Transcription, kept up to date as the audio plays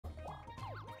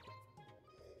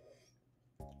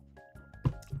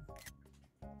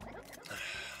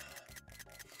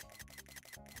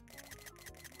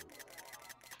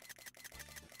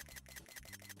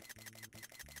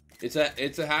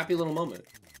It's a happy little moment.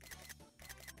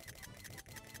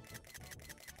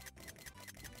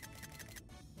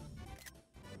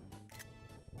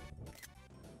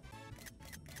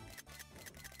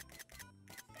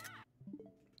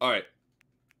 All right.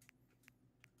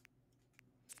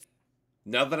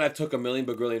 Now that I've took a million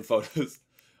bagrillion photos,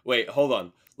 wait, hold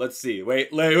on. Let's see.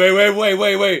 Wait. Let's see.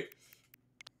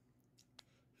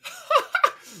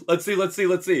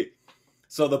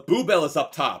 So the Boo Bell is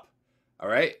up top. All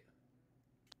right.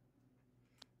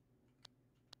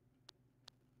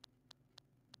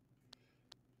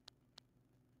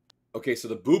 Okay, so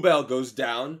the Boo Bell goes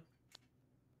down.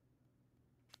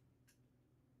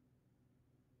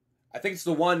 I think it's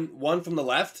the one from the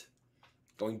left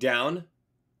going down.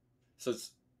 So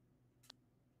it's...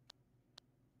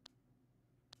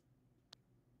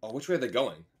 Oh, which way are they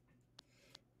going?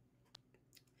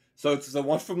 So it's the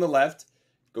one from the left.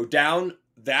 Go down.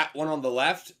 That one on the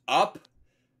left. Up.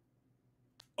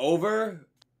 Over.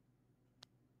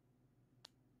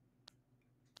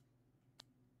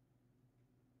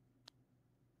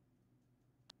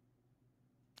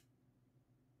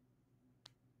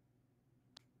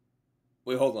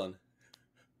 Wait, hold on.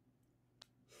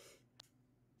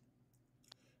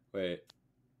 Wait.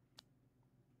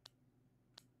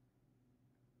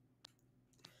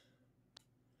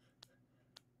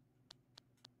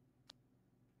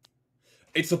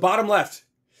 It's the bottom left.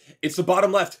 It's the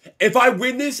bottom left. If I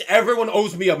win this, everyone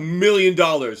owes me $1 million.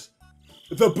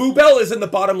 The Boo Bell is in the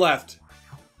bottom left.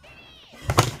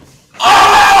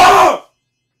 Ah!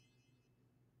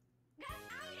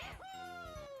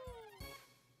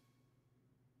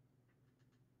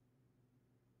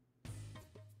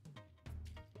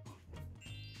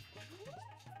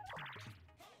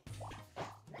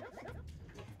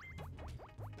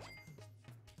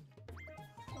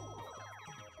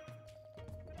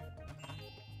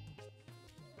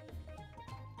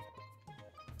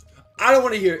 I don't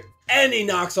want to hear any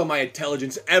knocks on my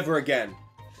intelligence ever again.